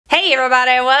Hey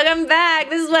everybody, welcome back.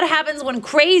 This is what happens when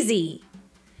crazy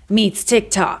meets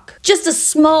TikTok. Just a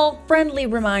small friendly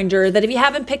reminder that if you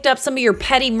haven't picked up some of your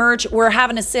petty merch, we're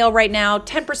having a sale right now.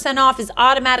 10% off is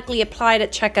automatically applied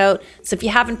at checkout. So if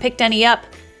you haven't picked any up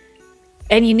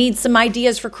and you need some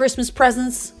ideas for Christmas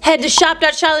presents, head to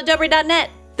shop.charlottedobre.net.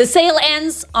 The sale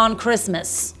ends on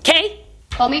Christmas. Okay?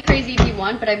 Call me crazy if you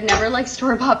want, but I've never liked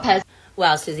store-bought pets.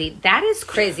 Wow, Susie, that is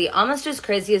crazy. Almost as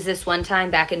crazy as this one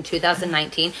time back in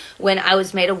 2019 when I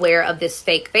was made aware of this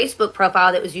fake Facebook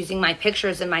profile that was using my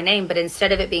pictures and my name, but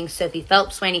instead of it being Sophie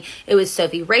Phelps Swaney, it was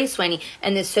Sophie Ray Swaney.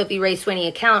 And this Sophie Ray Swaney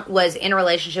account was in a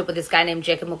relationship with this guy named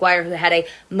Jacob McGuire who had a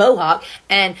mohawk.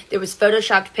 And there was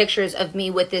photoshopped pictures of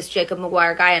me with this Jacob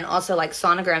McGuire guy and also like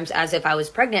sonograms as if I was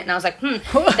pregnant. And I was like,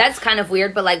 that's kind of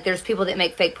weird. But like there's people that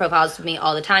make fake profiles of me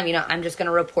all the time. You know, I'm just going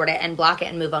to report it and block it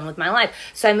and move on with my life.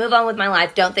 So I move on with my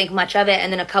life, don't think much of it,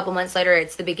 and then a couple months later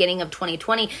it's the beginning of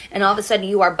 2020 and all of a sudden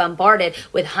you are bombarded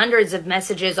with hundreds of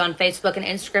messages on Facebook and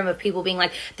Instagram of people being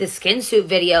like, the skin suit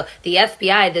video, the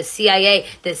FBI, the CIA,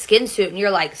 the skin suit, and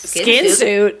you're like, skin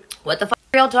suit? What the fuck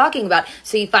are y'all talking about?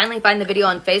 So you finally find the video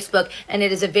on Facebook, and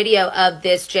it is a video of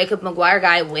this Jacob McGuire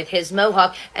guy with his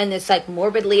mohawk and this like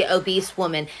morbidly obese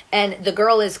woman, and the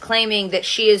girl is claiming that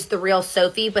she is the real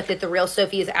Sophie, but that the real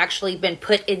Sophie has actually been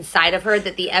put inside of her,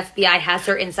 that the FBI has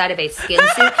her inside of a skin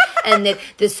suit, and that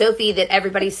the Sophie that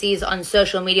everybody sees on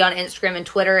social media, on Instagram and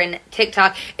Twitter and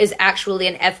TikTok, is actually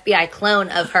an FBI clone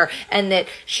of her, and that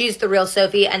she's the real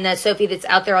Sophie, and the Sophie that's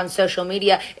out there on social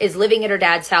media is living at her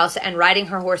dad's house and riding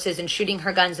her horses and shooting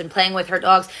her guns and playing with her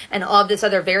dogs and all of this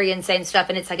other very insane stuff.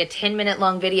 And it's like a 10-minute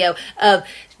long video of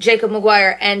Jacob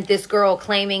McGuire and this girl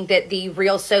claiming that the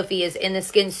real Sophie is in the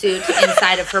skin suit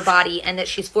inside of her body and that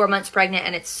she's 4 months pregnant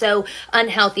and it's so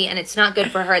unhealthy and it's not good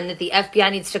for her and that the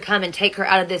FBI needs to come and take her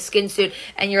out of this skin suit.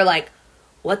 And you're like,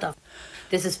 what the f?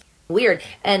 This is weird.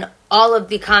 And all of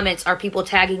the comments are people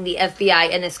tagging the FBI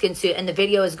in the skin suit, and the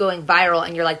video is going viral,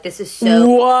 and you're like, this is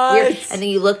so weird. And then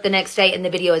you look the next day and the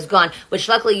video is gone, which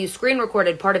luckily you screen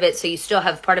recorded part of it, so you still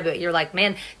have part of it. You're like,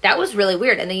 man, that was really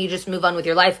weird. And then you just move on with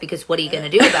your life because what are you going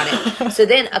to do about it? So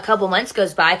then a couple months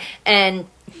goes by and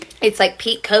it's like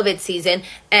peak COVID season,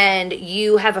 and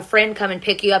you have a friend come and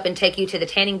pick you up and take you to the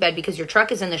tanning bed because your truck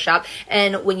is in the shop.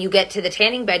 And when you get to the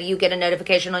tanning bed, you get a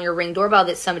notification on your Ring doorbell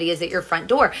that somebody is at your front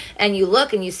door. And you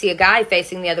look and you see a guy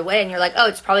facing the other way, and you're like, oh,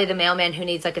 it's probably the mailman who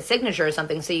needs like a signature or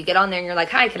something. So you get on there and you're like,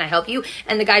 hi, can I help you?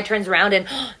 And the guy turns around and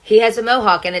he has a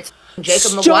mohawk, and it's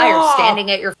Jacob McGuire standing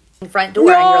at your front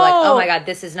door. And you're like, oh my god,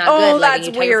 this is not good. Like, that's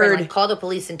and you tell your weird. friend, like, call the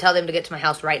police and tell them to get to my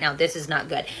house right now. This is not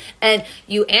good. And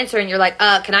you answer and you're like,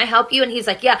 can I help you? And he's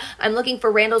like, yeah, I'm looking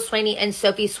for Randall Swaney and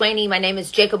Sophie Swaney. My name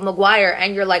is Jacob McGuire.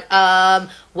 And you're like,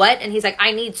 what? And he's like,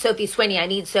 I need Sophie Swaney. I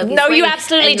need Sophie Swaney. No, you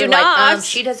absolutely do not.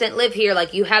 She doesn't live here.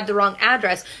 Like, you have the wrong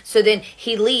address. So then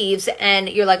he leaves and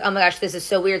you're like, oh my gosh, this is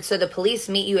so weird. So the police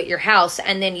meet you at your house,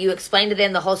 and then you explain to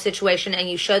them the whole situation, and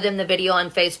you show them the video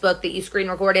on Facebook that you screen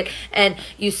recorded, and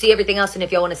you see everything else. And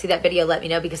if y'all want to see that video, let me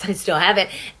know because I still have it.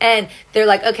 And they're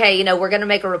like, okay, you know, we're going to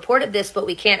make a report of this, but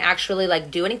we can't actually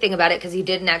like do anything about it because he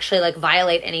didn't actually like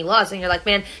violate any laws. And you're like,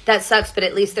 man, that sucks, but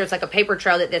at least there's like a paper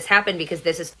trail that this happened because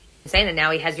this is insane, and now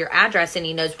he has your address and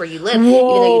he knows where you live. Whoa.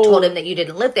 Even though you told him that you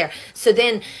didn't live there. So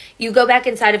then you go back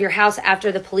inside of your house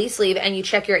after the police leave and you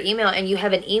check your email, and you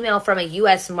have an email from a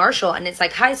U.S. Marshal, and it's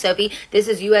like, hi Sophie, this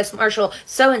is U.S. Marshal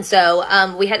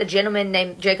so-and-so. We had a gentleman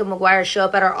named Jacob McGuire show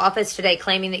up at our office today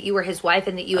claiming that you were his wife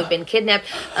and that you had been kidnapped.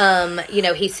 You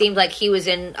know, he seemed like he was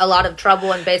in a lot of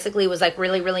trouble and basically was like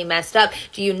really, really messed up.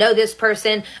 Do you know this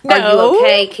person? No. Are you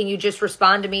okay? Can you just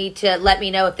respond to me to let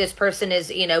me know if this person is,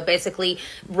 you know, basically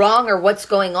wrong or what's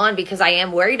going on, because I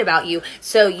am worried about you.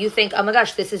 So you think, oh my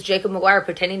gosh, this is Jacob McGuire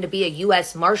pretending to be a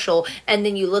U.S. Marshal, and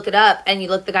then you look it up and you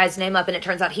look the guy's name up and it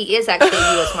turns out he is actually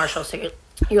a U.S. Marshal. So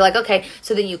you're like, okay.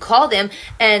 So then you call them,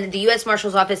 and the U.S.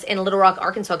 Marshal's office in Little Rock,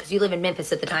 Arkansas, because you live in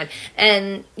Memphis at the time,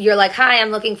 and you're like, hi, I'm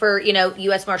looking for, you know,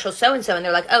 U.S. Marshal so-and-so, and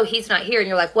they're like, oh, he's not here. And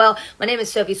you're like, well, my name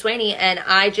is Sophie Swaney, and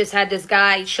I just had this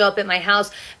guy show up at my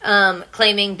house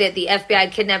claiming that the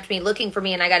FBI kidnapped me, looking for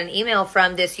me, and I got an email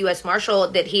from this U.S. Marshal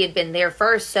that he had been there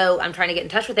first, so I'm trying to get in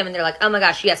touch with him. And they're like, oh my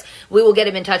gosh, yes, we will get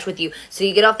him in touch with you. So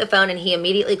you get off the phone, and he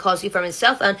immediately calls you from his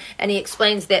cell phone, and he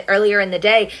explains that earlier in the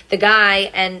day, the guy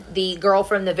and the girl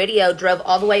from the video drove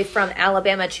all the way from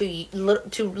Alabama to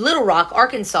Little Rock,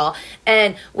 Arkansas,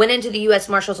 and went into the U.S.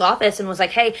 Marshal's office and was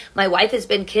like, hey, my wife has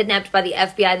been kidnapped by the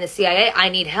FBI and the CIA. I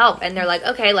need help. And they're like,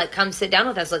 okay, like, come sit down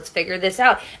with us. Let's figure this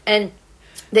out. And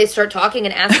they start talking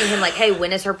and asking him, like, hey,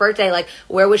 when is her birthday? Like,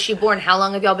 where was she born? How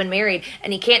long have y'all been married?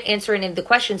 And he can't answer any of the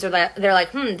questions. They're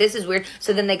like, this is weird.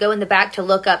 So then they go in the back to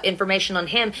look up information on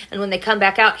him. And when they come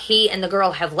back out, he and the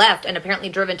girl have left and apparently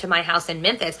driven to my house in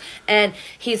Memphis. And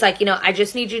he's like, I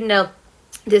just need you to know,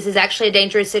 this is actually a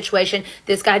dangerous situation.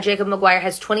 This guy, Jacob McGuire,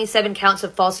 has 27 counts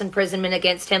of false imprisonment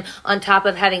against him, on top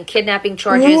of having kidnapping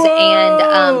charges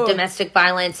and domestic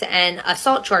violence and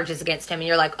assault charges against him. And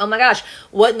you're like, oh my gosh,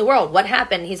 what in the world? What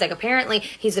happened? He's like, apparently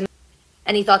he's a...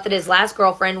 And he thought that his last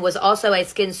girlfriend was also a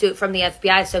skin suit from the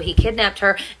FBI, so he kidnapped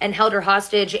her and held her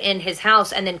hostage in his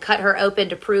house and then cut her open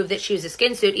to prove that she was a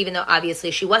skin suit, even though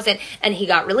obviously she wasn't, and he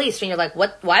got released. And you're like,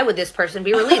 what? Why would this person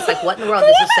be released? Like, what in the world?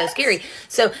 This is so scary.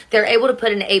 So they're able to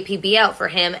put an APB out for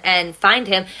him and find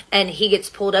him, and he gets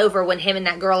pulled over when him and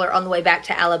that girl are on the way back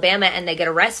to Alabama, and they get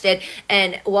arrested.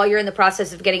 And while you're in the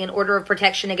process of getting an order of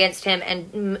protection against him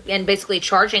and basically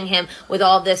charging him with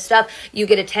all of this stuff, you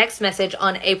get a text message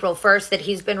on April 1st that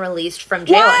he's been released from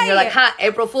jail. Why? And you're like,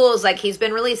 April Fool's, like, he's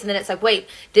been released. And then it's like, wait,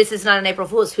 this is not an April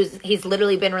Fool's. He's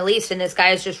literally been released, and this guy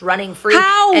is just running free.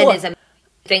 How? And is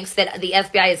thinks that the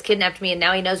FBI has kidnapped me, and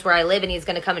now he knows where I live, and he's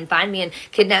going to come and find me and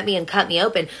kidnap me and cut me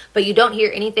open. But you don't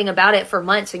hear anything about it for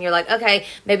months, and you're like, okay,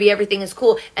 maybe everything is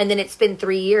cool. And then it's been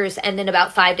 3 years, and then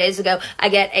about 5 days ago, I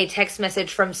get a text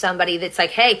message from somebody that's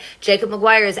like, hey, Jacob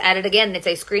McGuire is at it again. And it's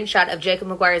a screenshot of Jacob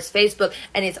McGuire's Facebook,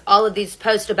 and it's all of these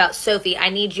posts about Sophie, I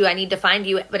need you, I need to find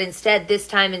you. But instead, this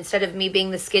time, instead of me being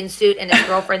the skin suit and his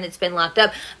girlfriend that's been locked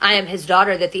up, I am his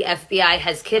daughter that the FBI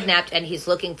has kidnapped, and he's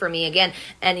looking for me again.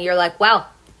 And you're like, wow,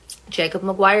 Jacob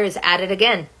McGuire is at it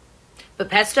again. But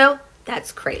Pesto,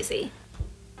 that's crazy.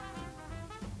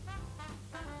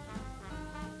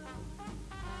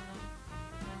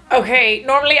 Okay,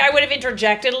 normally I would have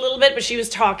interjected a little bit, but she was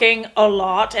talking a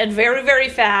lot and very, very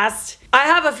fast. I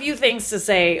have a few things to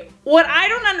say. What I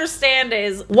don't understand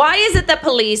is, why is it that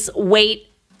police wait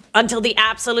until the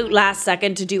absolute last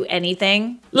second to do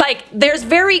anything? Like, there's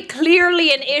very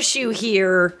clearly an issue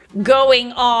here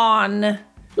going on.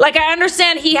 Like, I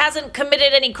understand he hasn't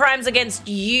committed any crimes against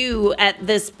you at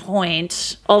this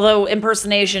point, although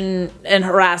impersonation and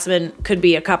harassment could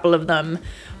be a couple of them.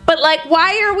 But, like,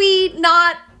 why are we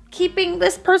not keeping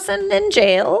this person in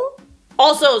jail?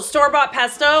 Also, store-bought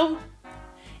pesto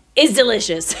is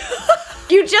delicious.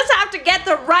 You just have to get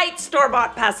the right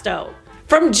store-bought pesto.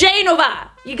 From Genova.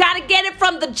 You gotta get it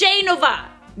from the Genova.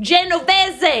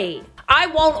 Genovese. I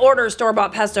won't order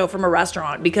store-bought pesto from a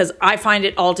restaurant because I find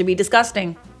it all to be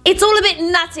disgusting. It's all a bit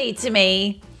nutty to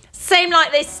me. Same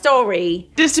like this story.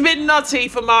 Just a bit nutty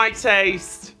for my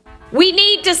taste. We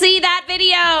need to see that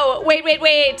video.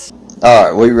 Wait.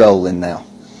 Alright, we rolling now.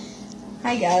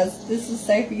 Hi guys, this is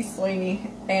Sophie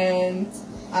Sweeney, and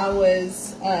I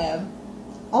was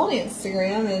on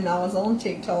Instagram, and I was on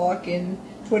TikTok and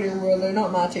Twitter. Well, they're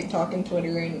not my TikTok and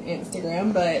Twitter and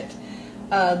Instagram, but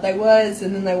they was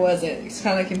and then they wasn't. It's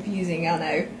kind of confusing, I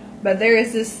know. But there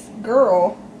is this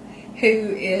girl who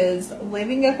is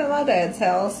living up at my dad's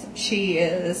house. She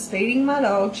is feeding my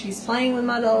dog, she's playing with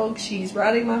my dog, she's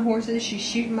riding my horses, she's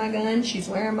shooting my gun, she's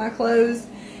wearing my clothes,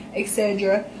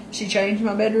 etc. She changed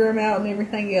my bedroom out and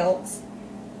everything else.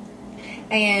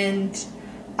 And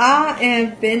I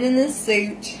have been in this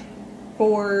suit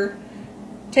for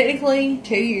technically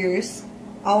 2 years,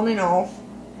 on and off.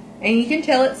 And you can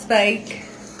tell it's fake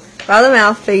by the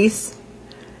mouthpiece.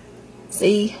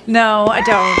 See? No, I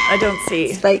don't see.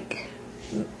 It's fake.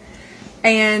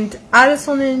 And I just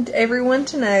wanted everyone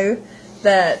to know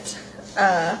that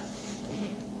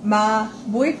my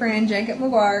boyfriend, Jacob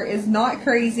McGuire, is not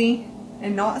crazy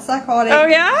and not psychotic. Oh,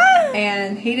 yeah?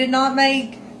 And he did not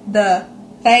make the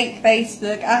fake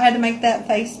Facebook. I had to make that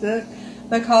Facebook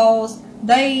because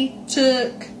they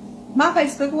took my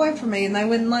Facebook away from me and they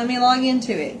wouldn't let me log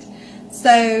into it.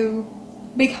 So,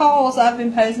 because I've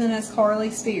been posing as Carly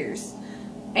Spears.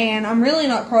 And I'm really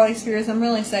not Carly Spears, I'm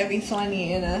really Sophie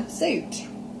Sweeney in a suit.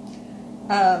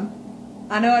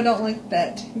 I know I don't look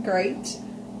that great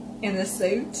in this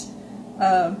suit.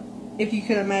 If you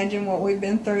could imagine what we've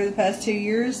been through the past 2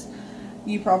 years,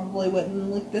 you probably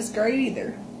wouldn't look this great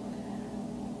either.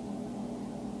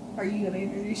 Are you going to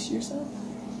introduce yourself?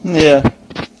 Yeah.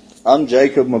 I'm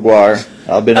Jacob McGuire.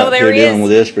 I've been up here dealing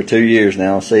with this for 2 years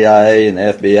now. CIA and the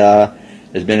FBI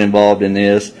has been involved in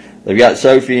this. They've got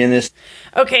Sophie in this.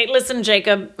 Okay, listen,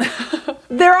 Jacob.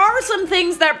 There are some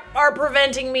things that are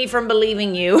preventing me from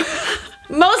believing you.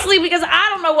 Mostly because I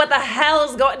don't know what the hell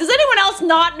is going on. Does anyone else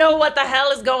not know what the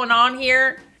hell is going on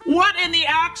here? What in the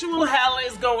actual hell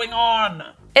is going on?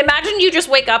 Imagine you just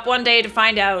wake up one day to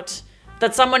find out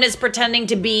that someone is pretending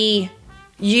to be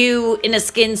you in a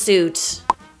skin suit.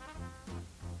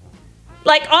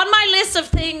 Like, on my list of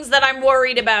things that I'm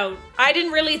worried about, I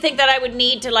didn't really think that I would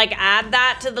need to, like, add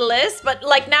that to the list, but,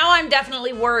 like, now I'm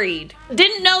definitely worried.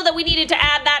 Didn't know that we needed to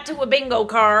add that to a bingo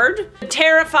card.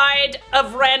 Terrified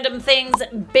of random things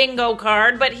bingo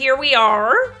card, but here we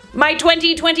are. My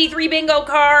 2023 bingo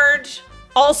card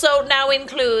also now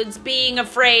includes being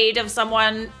afraid of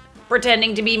someone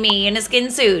pretending to be me in a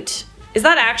skin suit. Is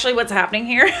that actually what's happening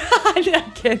here?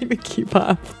 I can't even keep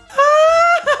up.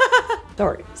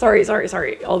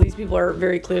 Sorry. All these people are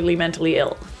very clearly mentally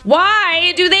ill.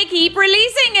 Why do they keep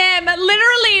releasing him?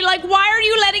 Literally, like, why are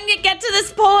you letting it get to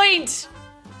this point?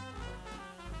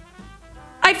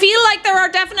 I feel like there are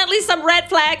definitely some red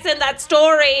flags in that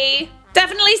story.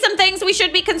 Definitely some things we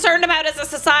should be concerned about as a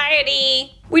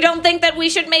society. We don't think that we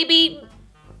should maybe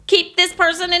keep this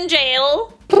person in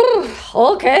jail.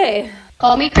 Okay.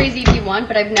 Call me crazy if you want,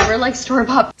 but I've never liked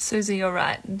store-bought. Susie, you're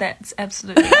right. That's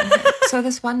absolutely So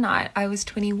this one night, I was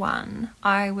 21.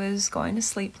 I was going to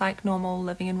sleep like normal,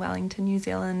 living in Wellington, New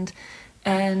Zealand.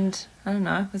 And, I don't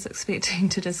know, was expecting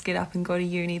to just get up and go to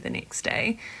uni the next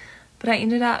day. But I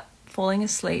ended up falling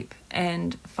asleep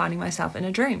and finding myself in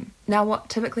a dream. Now, what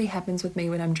typically happens with me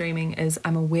when I'm dreaming is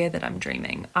I'm aware that I'm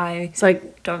dreaming. I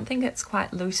don't think it's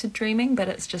quite lucid dreaming, but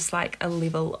it's just like a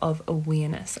level of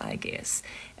awareness, I guess.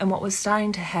 And what was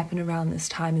starting to happen around this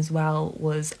time as well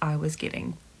was I was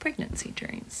getting pregnancy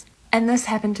dreams. And this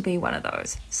happened to be one of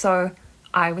those. So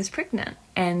I was pregnant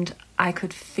and I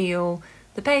could feel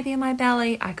the baby in my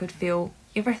belly. I could feel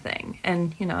everything.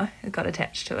 And, you know, it got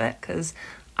attached to it because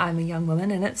I'm a young woman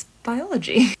and it's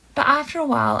biology. But after a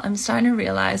while, I'm starting to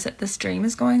realize that this dream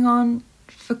is going on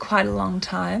for quite a long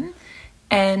time,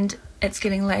 and it's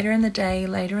getting later in the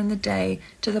day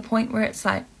to the point where it's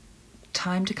like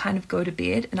time to kind of go to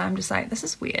bed, and I'm just like, this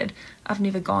is weird. I've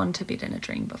never gone to bed in a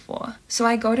dream before. So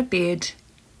I go to bed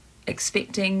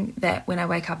expecting that when I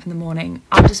wake up in the morning,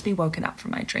 I'll just be woken up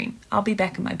from my dream. I'll be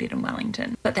back in my bed in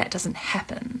Wellington. But that doesn't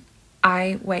happen.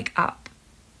 I wake up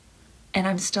and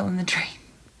I'm still in the dream.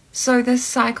 So this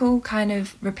cycle kind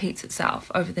of repeats itself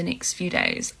over the next few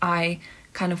days. I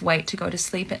kind of wait to go to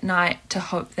sleep at night to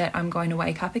hope that I'm going to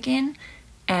wake up again,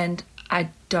 and I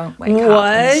don't wake up.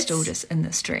 I'm still just in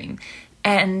this dream.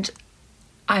 And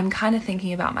I'm kind of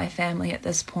thinking about my family at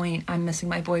this point. I'm missing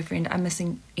my boyfriend. I'm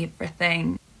missing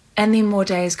everything. And then more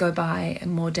days go by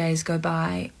and more days go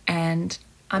by, and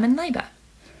I'm in labor.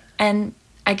 And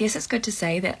I guess it's good to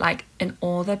say that, like, in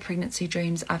all the pregnancy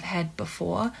dreams I've had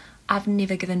before, I've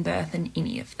never given birth in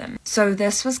any of them. So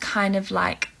this was kind of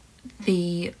like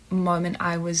the moment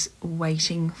I was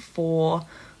waiting for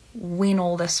when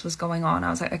all this was going on. I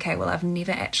was like, okay, well, I've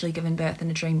never actually given birth in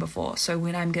a dream before. So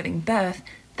when I'm giving birth,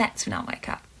 that's when I'll wake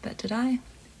up. But did I?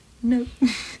 No.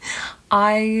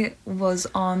 I was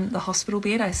on the hospital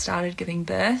bed. I started giving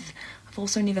birth. I've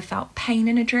also never felt pain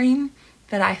in a dream,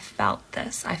 but I felt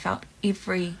this. I felt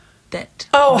every bit.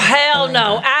 Oh, hell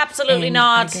no. Absolutely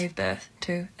not. I gave birth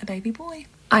to a baby boy.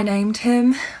 I named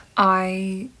him.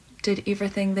 I did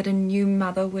everything that a new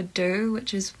mother would do,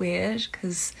 which is weird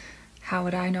because how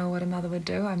would I know what a mother would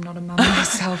do? I'm not a mother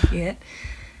myself yet.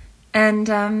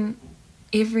 And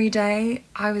every day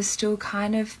I was still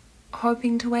kind of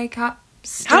hoping to wake up.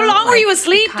 Still, how long were you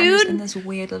asleep, dude? In this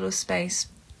weird little space,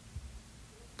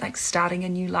 like starting a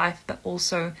new life, but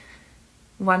also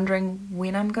wondering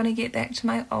when I'm going to get back to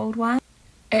my old one.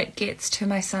 It gets to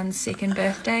my son's second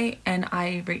birthday and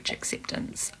I reach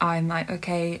acceptance. I'm like,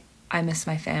 okay, I miss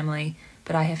my family,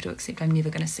 but I have to accept I'm never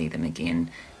going to see them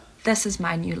again. This is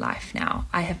my new life now.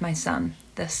 I have my son.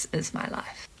 This is my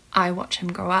life. I watch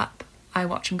him grow up. I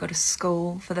watch him go to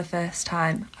school for the first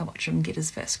time. I watch him get his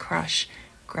first crush,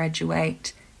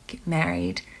 graduate, get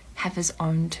married, have his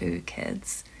own 2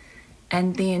 kids.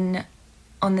 And then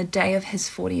on the day of his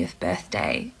 40th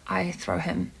birthday, I throw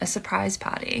him a surprise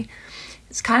party.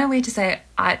 It's kind of weird to say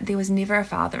there was never a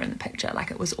father in the picture.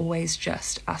 Like, it was always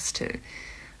just us 2.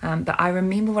 But I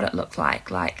remember what it looked like.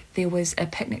 Like, there was a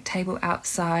picnic table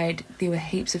outside. There were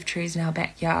heaps of trees in our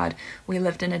backyard. We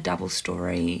lived in a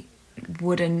double-story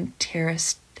wooden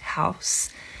terraced house.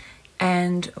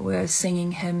 And we were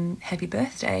singing him happy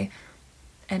birthday.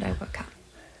 And I woke up.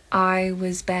 I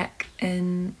was back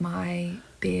in my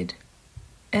bed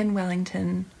in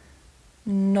Wellington,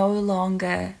 no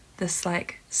longer this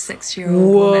like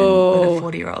 6-year-old woman with a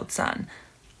 40-year-old son.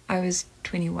 I was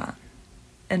 21.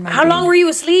 In my How long were you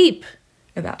asleep?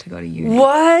 About to go to uni.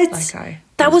 What? Like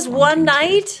that was one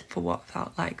night? For what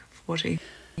felt like 40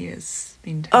 years.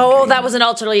 Oh, that was an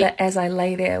alternate. But as I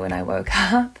lay there when I woke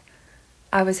up,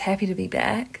 I was happy to be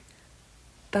back,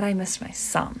 but I missed my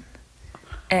son.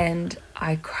 And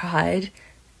I cried,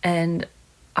 and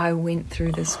I went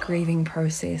through this grieving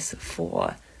process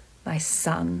for my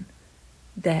son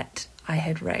that I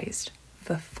had raised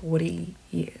for 40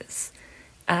 years.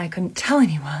 And I couldn't tell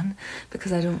anyone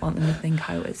because I didn't want them to think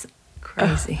I was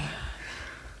crazy.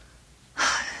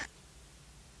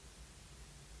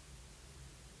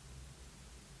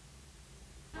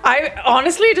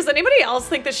 Honestly, does anybody else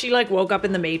think that she like woke up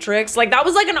in the Matrix? Like that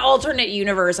was like an alternate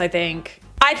universe, I think.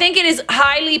 I think it is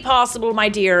highly possible, my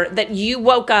dear, that you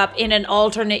woke up in an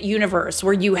alternate universe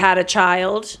where you had a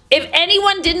child. If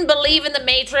anyone didn't believe in the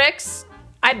Matrix,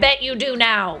 I bet you do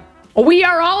now. We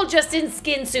are all just in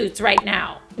skin suits right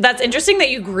now. That's interesting that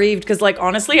you grieved, because like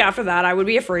honestly, after that, I would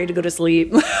be afraid to go to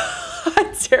sleep.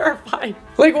 I'm terrified.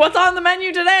 Like, what's on the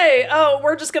menu today? Oh,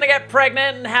 we're just gonna get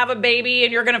pregnant and have a baby,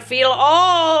 and you're gonna feel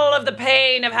all of the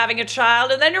pain of having a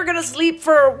child, and then you're gonna sleep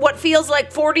for what feels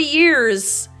like 40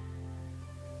 years.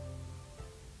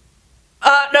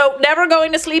 No, never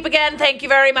going to sleep again. Thank you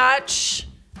very much.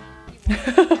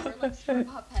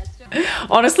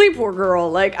 Honestly, poor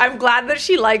girl. Like, I'm glad that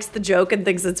she likes the joke and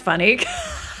thinks it's funny.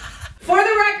 For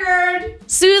the record,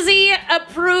 Susie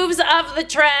approves of the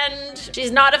trend.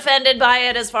 She's not offended by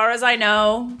it as far as I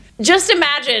know. Just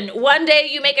imagine one day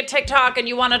you make a TikTok and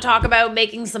you want to talk about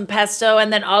making some pesto,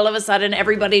 and then all of a sudden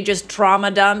everybody just trauma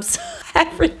dumps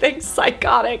everything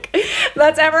psychotic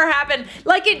that's ever happened.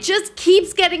 Like, it just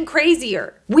keeps getting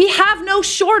crazier. We have no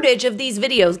shortage of these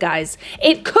videos, guys.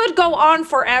 It could go on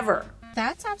forever.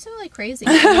 That's absolutely crazy.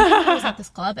 I was at this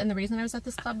club, and the reason I was at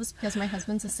this club was because my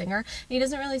husband's a singer, and he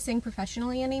doesn't really sing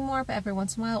professionally anymore, but every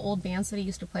once in a while, old bands that he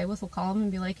used to play with will call him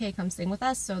and be like, hey, come sing with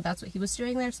us. So that's what he was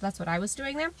doing there, so that's what I was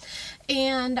doing there.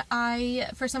 And I,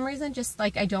 for some reason, just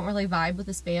like, I don't really vibe with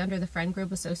this band or the friend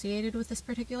group associated with this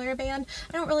particular band.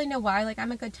 I don't really know why. Like,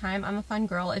 I'm a good time. I'm a fun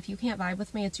girl. If you can't vibe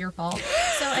with me, it's your fault.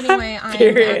 So anyway, I'm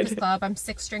at this club. I'm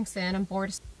 6 drinks in. I'm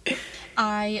bored.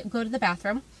 I go to the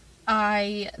bathroom.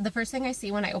 The first thing I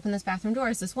see when I open this bathroom door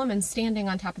is this woman standing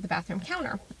on top of the bathroom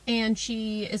counter, and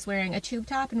she is wearing a tube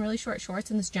top and really short shorts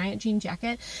and this giant jean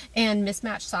jacket and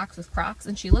mismatched socks with Crocs,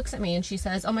 and she looks at me and she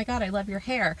says, oh my god, I love your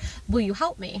hair, will you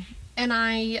help me? And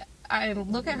I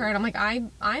look at her and I'm like,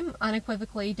 I'm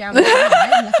unequivocally down the line. I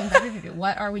have nothing better to do.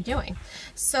 What are we doing?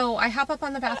 So I hop up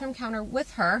on the bathroom counter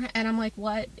with her and I'm like,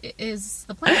 what is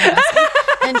the plan?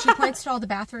 And she points to all the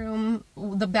bathroom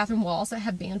walls that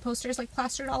have band posters like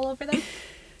plastered all over them.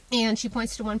 And she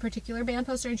points to one particular band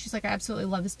poster and she's like, I absolutely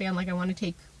love this band. Like, I want to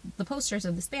take the posters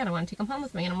of this band. I want to take them home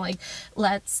with me. And I'm like,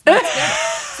 let's get it.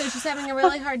 So she's having a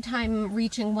really hard time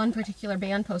reaching one particular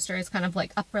band poster. It's kind of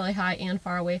like up really high and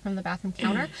far away from the bathroom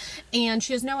counter. And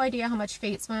she has no idea how much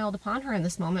fate smiled upon her in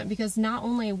this moment, because not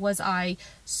only was I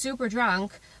super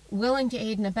drunk, willing to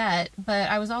aid and abet, but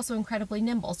I was also incredibly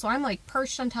nimble. So I'm like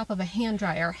perched on top of a hand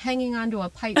dryer, hanging onto a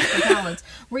pipe for balance,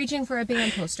 reaching for a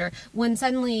band poster, when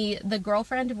suddenly the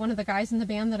girlfriend of one of the guys in the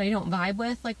band that I don't vibe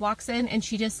with like walks in, and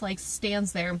she just like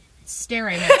stands there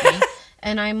staring at me.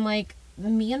 And I'm like,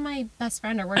 me and my best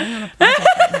friend are working on a project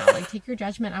right now. Like, take your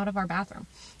judgment out of our bathroom.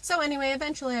 So anyway,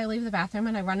 eventually I leave the bathroom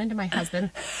and I run into my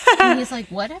husband, and he's like,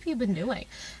 what have you been doing?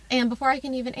 And before I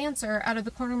can even answer, out of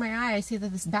the corner of my eye, I see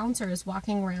that this bouncer is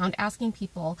walking around asking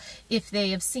people if they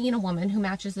have seen a woman who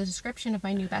matches the description of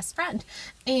my new best friend.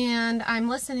 And I'm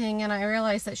listening, and I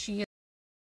realize that she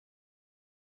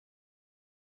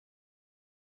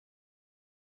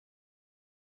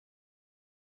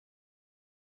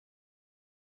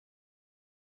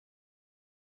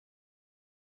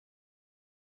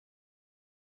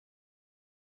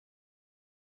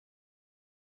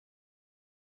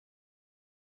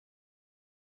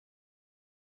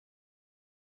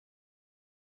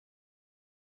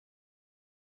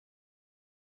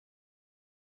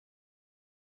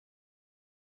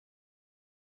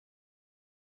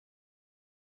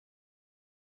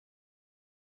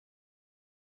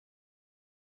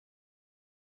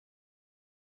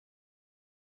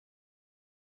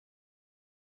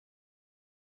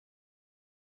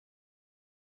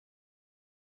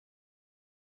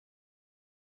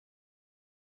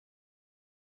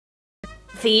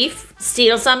thief,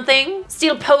 steal something,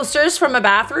 steal posters from a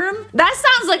bathroom. That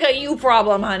sounds like a you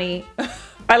problem, honey.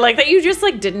 I like that you just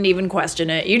like didn't even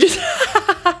question it. You just,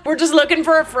 we're just looking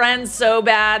for a friend so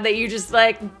bad that you just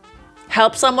like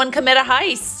help someone commit a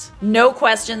heist. No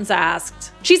questions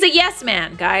asked. She's a yes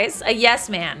man, guys, a yes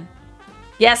man.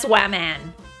 Yes, wah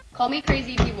man. Call me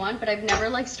crazy if you want, but I've never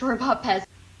liked store-bought pets.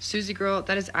 Susie girl,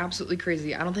 that is absolutely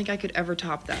crazy. I don't think I could ever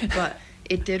top that, but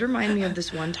it did remind me of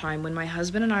this one time when my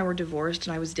husband and I were divorced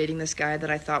and I was dating this guy that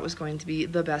I thought was going to be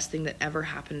the best thing that ever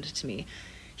happened to me.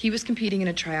 He was competing in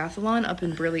a triathlon up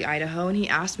in Briley, Idaho, and he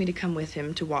asked me to come with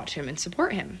him to watch him and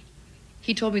support him.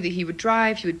 He told me that he would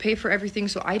drive, he would pay for everything,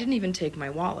 so I didn't even take my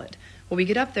wallet. Well, we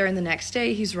get up there, and the next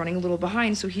day, he's running a little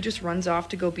behind, so he just runs off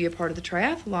to go be a part of the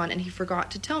triathlon, and he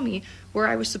forgot to tell me where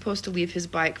I was supposed to leave his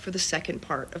bike for the second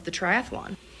part of the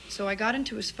triathlon. So I got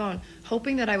into his phone,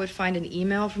 hoping that I would find an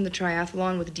email from the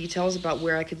triathlon with details about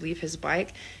where I could leave his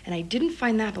bike, and I didn't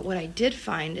find that, but what I did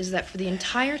find is that for the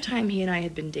entire time he and I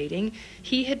had been dating,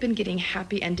 he had been getting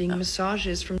happy ending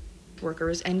massages from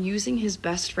workers and using his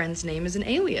best friend's name as an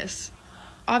alias.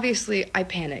 Obviously, I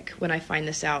panic when I find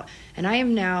this out, and I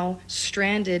am now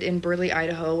stranded in Burley,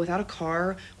 Idaho, without a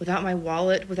car, without my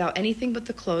wallet, without anything but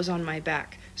the clothes on my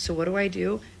back. So what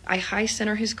do? I high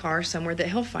center his car somewhere that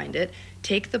he'll find it,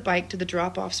 take the bike to the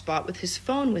drop-off spot with his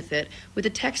phone with it, with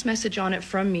a text message on it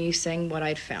from me saying what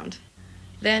I'd found.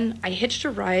 Then I hitched a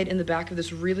ride in the back of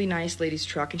this really nice lady's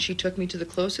truck, and she took me to the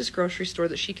closest grocery store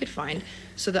that she could find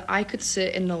so that I could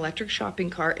sit in an electric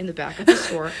shopping cart in the back of the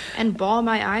store and bawl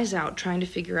my eyes out trying to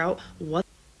figure out what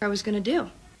I was going to do.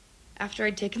 After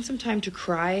I'd taken some time to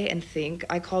cry and think,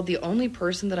 I called the only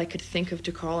person that I could think of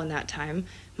to call in that time,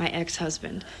 my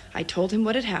ex-husband. I told him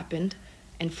what had happened,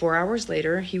 and 4 hours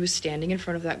later, he was standing in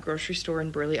front of that grocery store in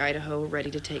Burley, Idaho,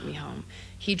 ready to take me home.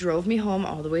 He drove me home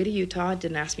all the way to Utah,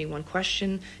 didn't ask me one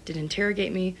question, didn't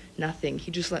interrogate me, nothing.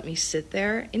 He just let me sit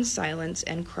there in silence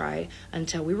and cry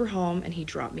until we were home and he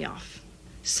dropped me off.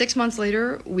 6 months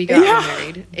later, we got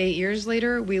married. 8 years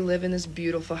later, we live in this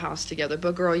beautiful house together.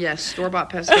 But girl, yes, store-bought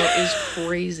pesto is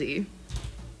crazy.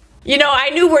 You know, I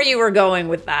knew where you were going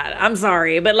with that. I'm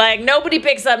sorry, but like nobody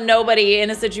picks up nobody in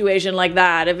a situation like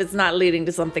that if it's not leading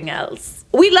to something else.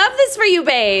 We love this for you,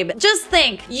 babe. Just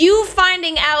think, you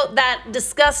finding out that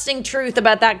disgusting truth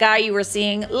about that guy you were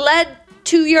seeing led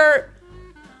to your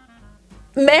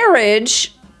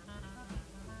marriage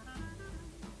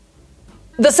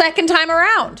the second time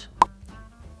around.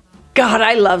 God,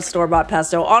 I love store-bought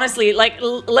pesto. Honestly, like,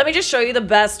 let me just show you the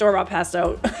best store-bought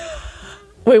pesto.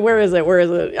 Wait, where is it? Where is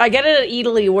it? I get it at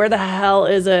Italy. Where the hell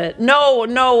is it? No,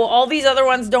 all these other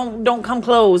ones don't come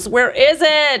close. Where is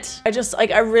it?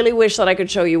 I really wish that I could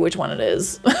show you which one it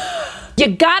is.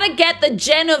 You gotta get the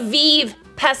Genovese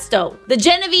pesto. The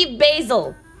Genovese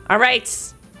basil. All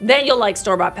right? Then you'll like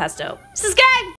store-bought pesto. This is good.